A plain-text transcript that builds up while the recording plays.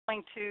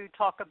going to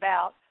talk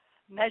about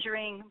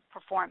measuring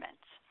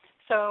performance.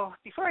 So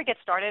before I get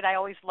started, I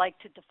always like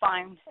to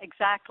define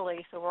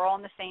exactly so we're all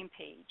on the same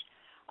page.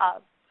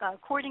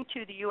 According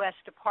to the U.S.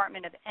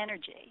 Department of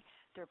Energy,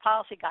 their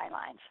policy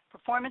guidelines,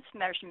 performance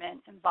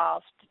measurement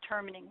involves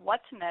determining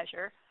what to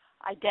measure,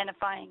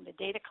 identifying the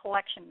data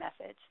collection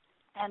methods,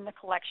 and the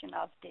collection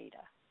of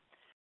data.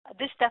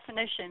 This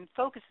definition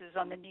focuses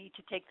on the need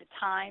to take the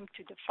time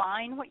to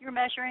define what you're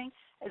measuring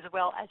as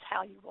well as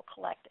how you will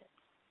collect it.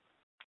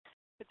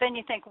 But then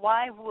you think,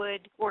 why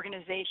would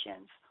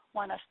organizations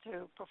want us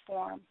to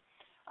perform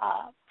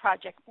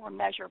project or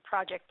measure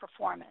project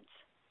performance?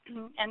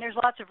 And there's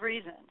lots of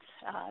reasons.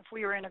 If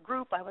we were in a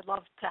group, I would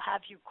love to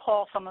have you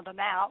call some of them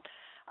out.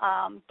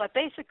 But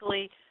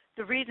basically,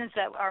 the reasons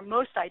that are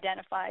most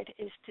identified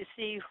is to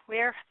see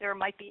where there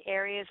might be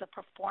areas of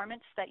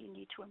performance that you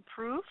need to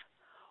improve,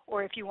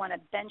 or if you want to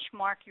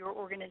benchmark your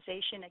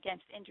organization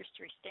against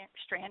industry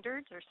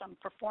standards or some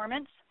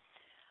performance.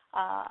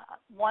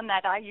 One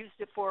that I use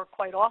it for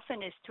quite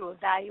often is to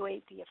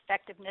evaluate the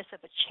effectiveness of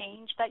a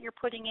change that you're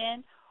putting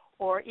in,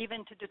 or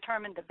even to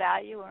determine the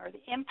value or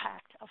the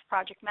impact of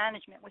project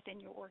management within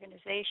your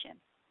organization.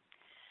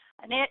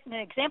 An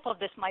example of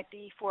this might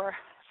be, for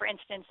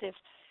instance,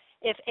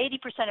 if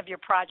 80% of your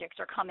projects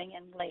are coming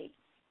in late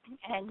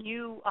and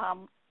you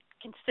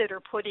consider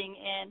putting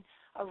in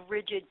a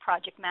rigid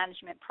project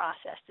management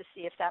process to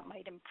see if that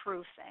might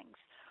improve things.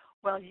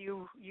 Well,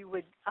 you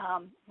would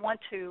want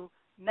to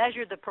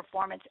measure the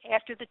performance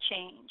after the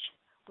change,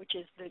 which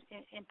is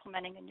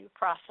implementing a new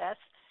process,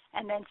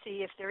 and then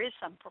see if there is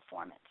some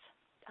performance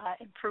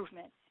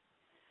improvement.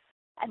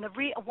 And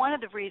one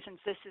of the reasons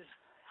this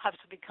has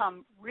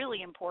become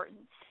really important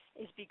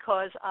is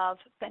because of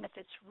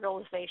benefits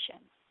realization.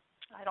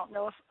 I don't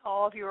know if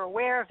all of you are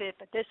aware of it,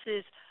 but this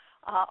is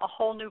a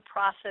whole new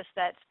process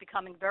that's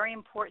becoming very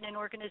important in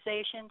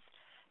organizations.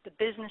 The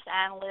business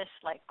analysts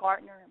like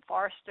Gartner and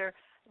Forrester,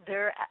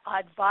 they're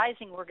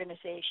advising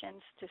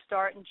organizations to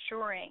start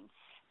ensuring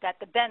that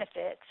the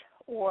benefits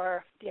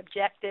or the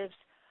objectives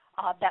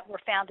that were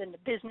found in the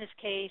business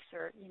case,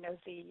 or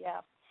the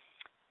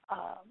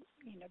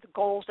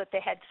goals that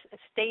they had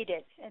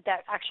stated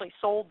that actually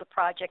sold the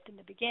project in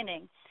the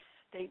beginning,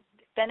 the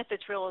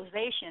benefits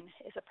realization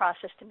is a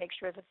process to make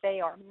sure that they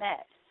are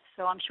met.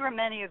 So I'm sure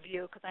many of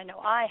you, because I know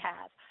I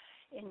have,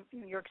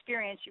 in your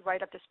experience, you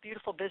write up this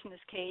beautiful business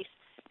case,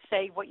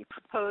 say what you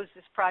propose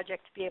this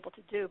project to be able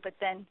to do, but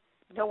then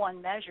no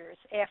one measures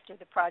after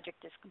the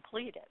project is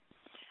completed.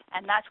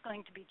 And that's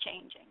going to be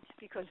changing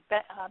because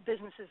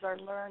businesses are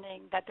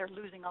learning that they're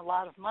losing a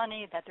lot of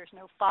money, that there's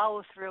no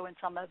follow-through in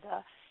some of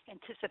the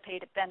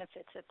anticipated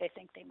benefits that they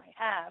think they might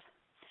have.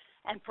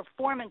 And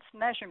performance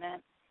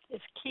measurement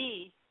is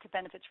key to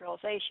benefits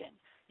realization.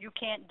 You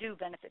can't do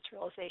benefits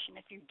realization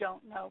if you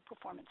don't know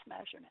performance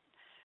measurement.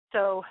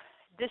 So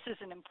this is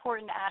an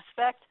important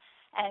aspect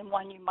and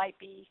one you might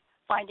be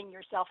finding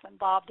yourself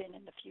involved in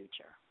the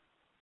future.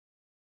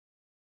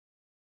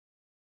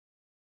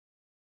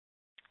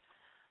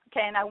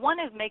 Okay, and I want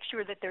to make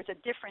sure that there's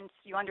a difference,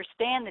 you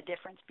understand the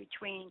difference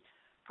between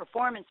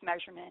performance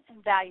measurement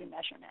and value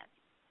measurement.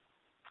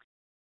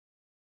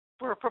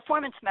 For a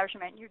performance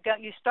measurement,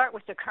 you start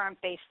with the current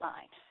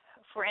baseline.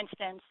 For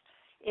instance,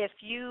 if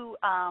you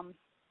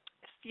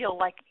feel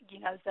like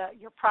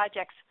your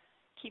projects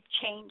keep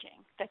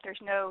changing, that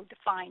there's no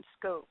defined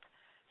scope,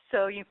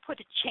 so you put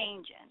a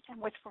change in.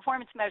 And with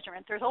performance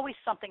measurement, there's always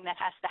something that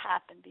has to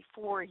happen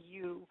before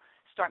you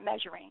start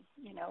measuring.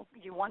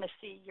 You want to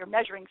see you're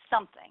measuring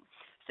something.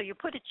 So you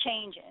put a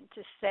change in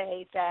to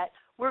say that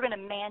we're going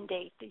to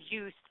mandate the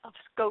use of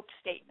scope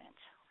statements.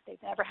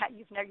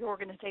 Your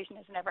organization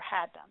has never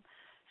had them.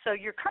 So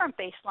your current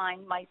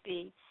baseline might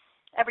be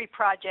every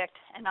project,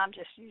 and I'm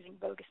just using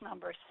bogus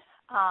numbers,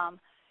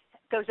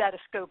 goes out of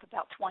scope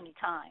about 20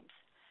 times.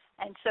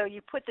 And so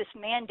you put this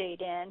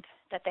mandate in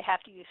that they have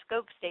to use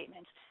scope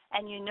statements,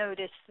 and you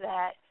notice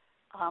that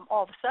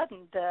all of a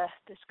sudden the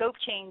scope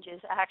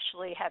changes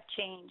actually have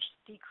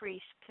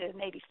decreased to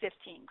maybe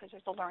 15 because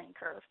there's a learning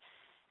curve.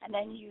 And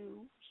then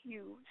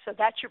so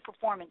that's your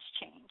performance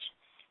change.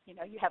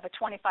 You have a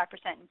 25%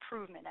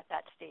 improvement at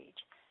that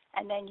stage.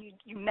 And then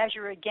you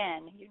measure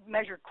again, you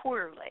measure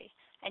quarterly,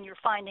 and you're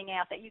finding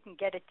out that you can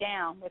get it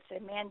down with the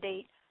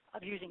mandate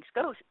of using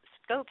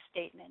scope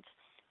statements,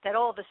 that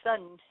all of a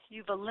sudden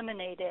you've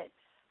eliminated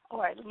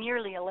or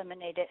nearly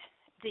eliminated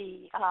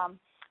the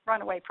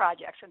runaway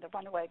projects and the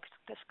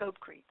scope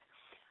creep.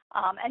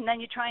 And then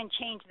you try and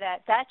change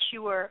that. That's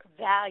your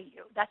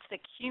value. That's the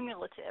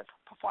cumulative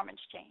performance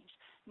change,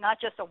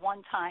 not just a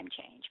one-time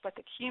change, but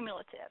the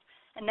cumulative.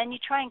 And then you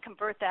try and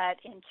convert that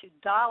into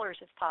dollars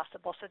if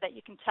possible so that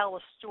you can tell a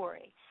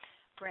story.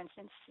 For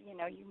instance,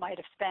 you might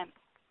have spent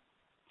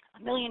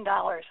 $1 million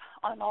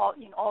on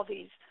all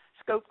these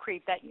scope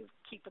creep that you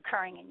keep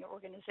occurring in your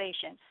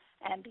organization.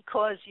 And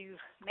because you've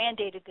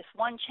mandated this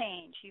one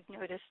change, you've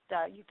noticed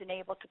you've been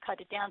able to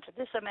cut it down to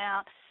this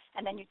amount,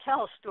 and then you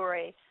tell a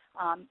story.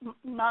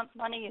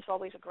 Money is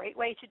always a great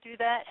way to do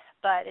that,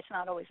 but it's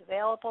not always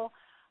available.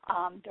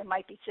 There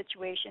might be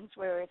situations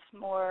where it's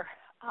more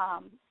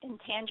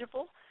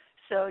intangible.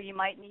 So you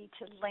might need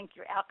to link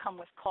your outcome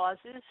with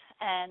causes.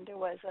 And there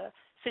was a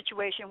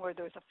situation where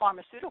there was a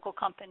pharmaceutical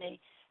company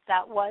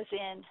that was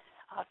in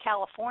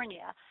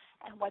California.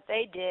 And what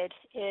they did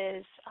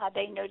is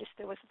they noticed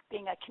there was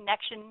being a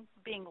connection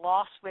being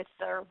lost with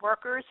their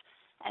workers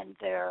and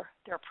their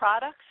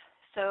products.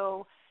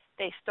 So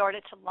they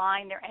started to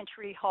line their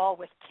entry hall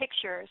with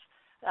pictures.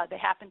 They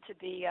happened to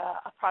be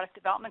a product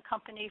development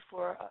company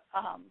for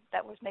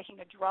that was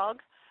making a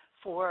drug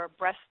for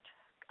breast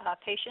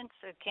patients,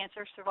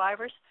 cancer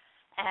survivors.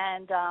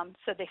 And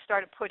so they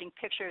started putting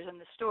pictures in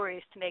the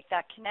stories to make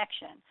that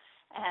connection.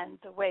 And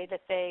the way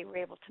that they were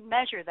able to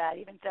measure that,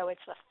 even though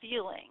it's a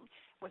feeling,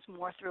 was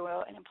more through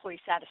an employee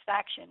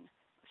satisfaction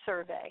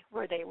survey,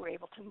 where they were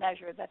able to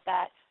measure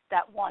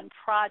that one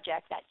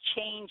project, that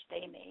change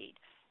they made,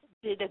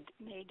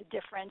 made a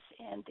difference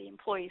in the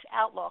employees'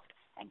 outlook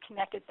and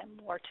connected them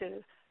more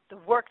to the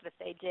work that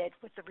they did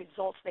with the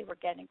results they were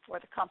getting for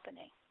the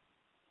company.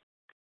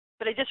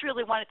 But I just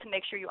really wanted to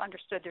make sure you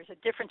understood there's a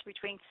difference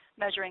between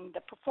measuring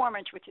the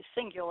performance, which is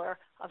singular,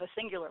 of a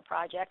singular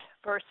project,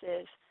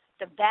 versus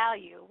the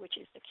value, which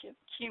is the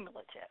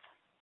cumulative.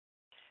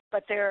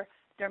 But they're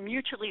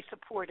mutually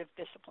supportive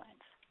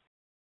disciplines.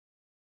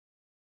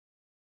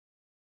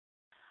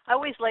 I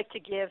always like to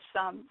give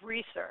some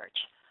research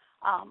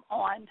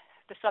on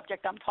the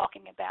subject I'm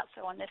talking about,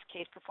 so in this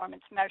case,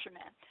 performance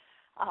measurement.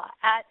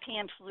 At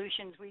PM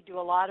Solutions, we do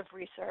a lot of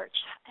research,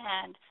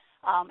 and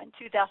in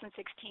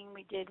 2016,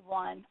 we did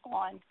one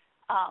on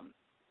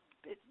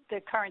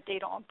the current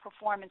data on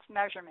performance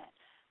measurement,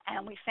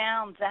 and we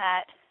found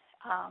that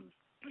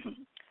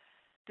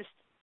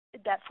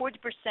that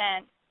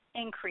 40%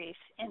 increase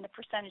in the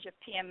percentage of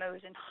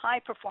PMOs in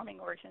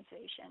high-performing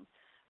organizations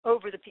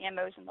over the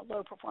PMOs in the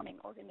low-performing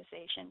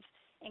organizations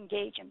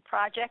engage in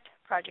project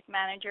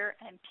manager,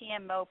 and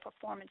PMO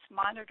performance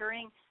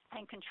monitoring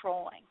and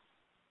controlling.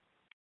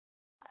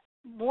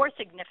 More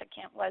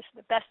significant was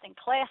the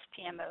best-in-class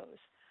PMOs.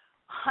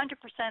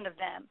 100% of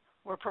them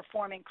were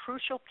performing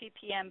crucial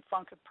PPM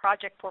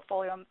project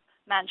portfolio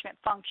management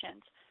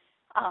functions,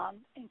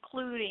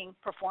 including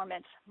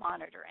performance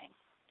monitoring.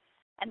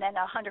 And then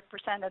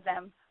 100% of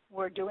them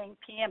were doing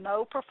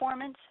PMO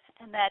performance,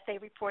 and that they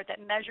report that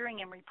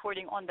measuring and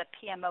reporting on the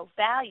PMO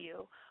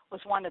value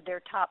was one of their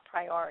top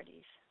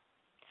priorities.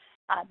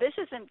 This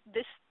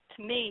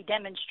to me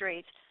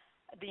demonstrates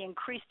the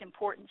increased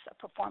importance of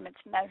performance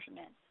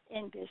measurement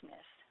in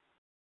business.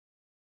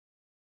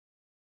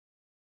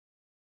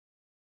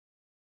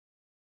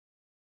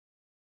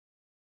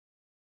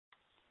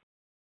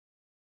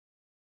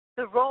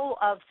 The role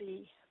of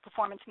the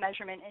performance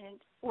measurement in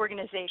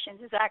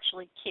organizations is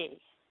actually key.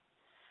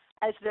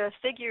 As the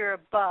figure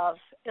above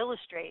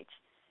illustrates,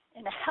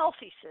 in a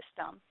healthy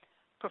system,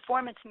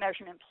 performance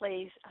measurement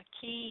plays a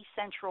key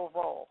central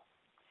role.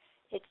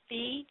 It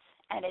feeds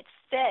and it's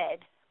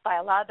fed by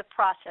a lot of the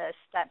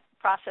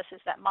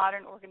processes that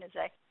modern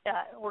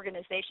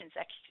organizations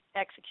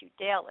execute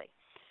daily.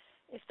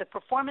 If the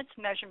performance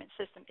measurement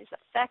system is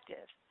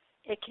effective,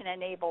 it can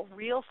enable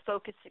real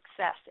focused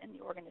success in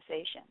the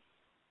organization.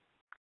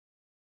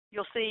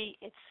 You'll see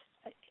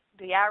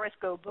the arrows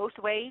go both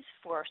ways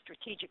for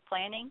strategic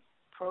planning,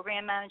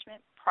 program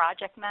management,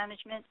 project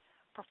management,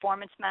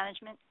 performance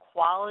management,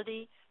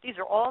 quality. These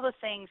are all the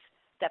things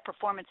that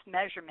performance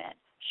measurement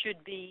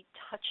should be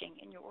touching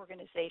in your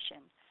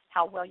organization.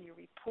 How well you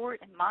report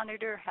and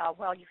monitor, how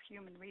well your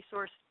human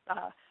resource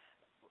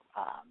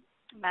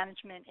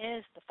management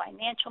is, the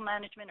financial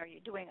management, are you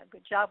doing a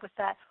good job with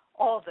that?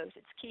 All of those,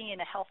 it's key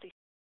in a healthy.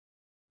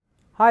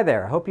 Hi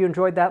there, hope you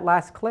enjoyed that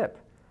last clip.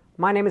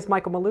 My name is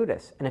Michael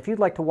Maludis, and if you'd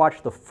like to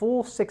watch the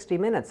full 60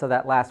 minutes of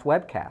that last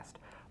webcast,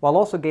 while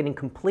also gaining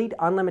complete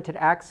unlimited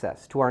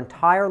access to our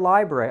entire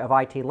library of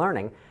IT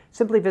learning,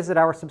 simply visit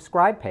our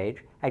subscribe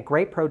page at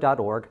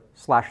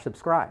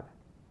greatpro.org/subscribe.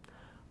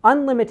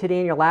 Unlimited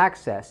annual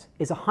access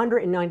is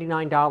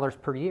 $199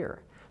 per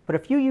year, but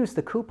if you use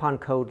the coupon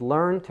code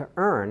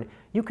LEARN2EARN,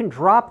 you can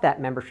drop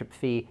that membership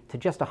fee to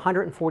just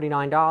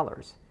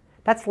 $149.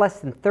 That's less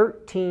than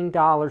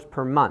 $13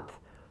 per month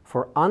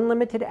for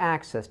unlimited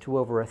access to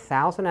over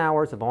 1,000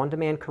 hours of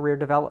on-demand career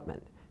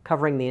development,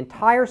 covering the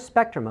entire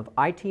spectrum of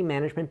IT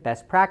management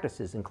best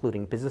practices,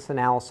 including business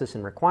analysis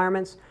and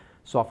requirements,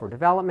 software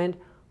development,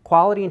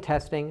 quality and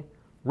testing,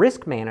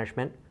 risk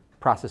management,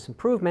 process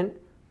improvement,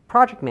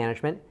 project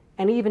management,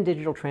 and even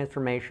digital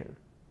transformation.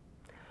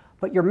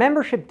 But your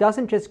membership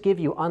doesn't just give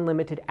you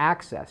unlimited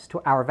access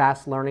to our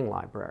vast learning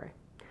library.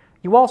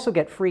 You also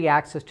get free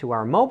access to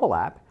our mobile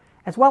app,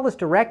 as well as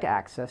direct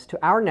access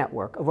to our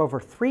network of over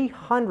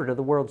 300 of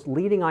the world's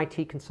leading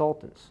IT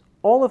consultants,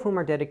 all of whom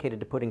are dedicated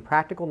to putting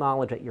practical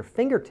knowledge at your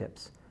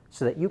fingertips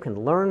so that you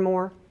can learn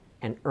more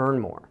and earn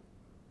more.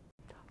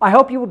 I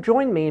hope you will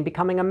join me in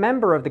becoming a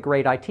member of the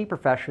Great IT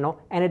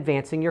Professional and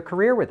advancing your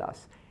career with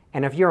us.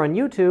 And if you're on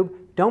YouTube,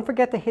 don't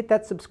forget to hit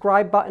that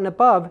subscribe button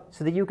above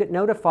so that you get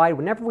notified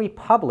whenever we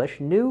publish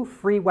new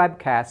free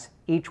webcasts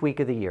each week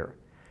of the year.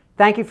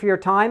 Thank you for your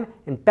time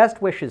and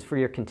best wishes for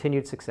your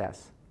continued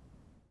success.